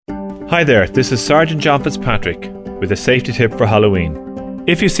Hi there, this is Sergeant John Fitzpatrick with a safety tip for Halloween.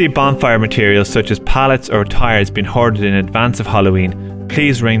 If you see bonfire materials such as pallets or tires being hoarded in advance of Halloween,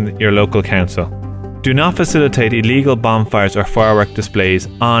 please ring your local council. Do not facilitate illegal bonfires or firework displays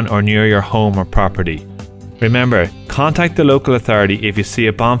on or near your home or property. Remember, contact the local authority if you see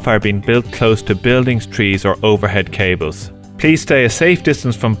a bonfire being built close to buildings, trees or overhead cables. Please stay a safe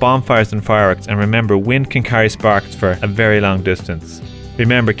distance from bonfires and fireworks, and remember, wind can carry sparks for a very long distance.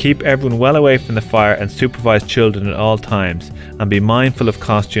 Remember, keep everyone well away from the fire and supervise children at all times, and be mindful of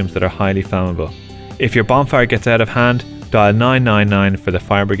costumes that are highly flammable. If your bonfire gets out of hand, dial 999 for the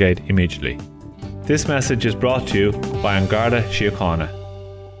fire brigade immediately. This message is brought to you by An Garda Síochána.